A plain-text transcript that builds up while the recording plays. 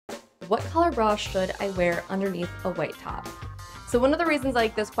what color bra should I wear underneath a white top? So one of the reasons I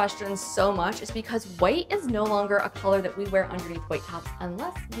like this question so much is because white is no longer a color that we wear underneath white tops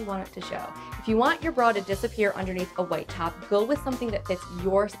unless you want it to show. If you want your bra to disappear underneath a white top, go with something that fits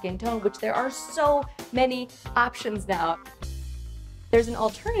your skin tone, which there are so many options now. There's an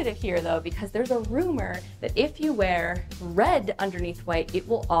alternative here though, because there's a rumor that if you wear red underneath white, it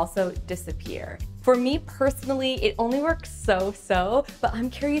will also disappear. For me personally, it only works so, but I'm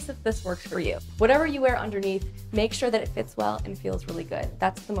curious if this works for you. Whatever you wear underneath, make sure that it fits well and feels really good.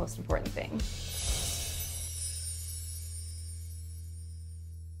 That's the most important thing.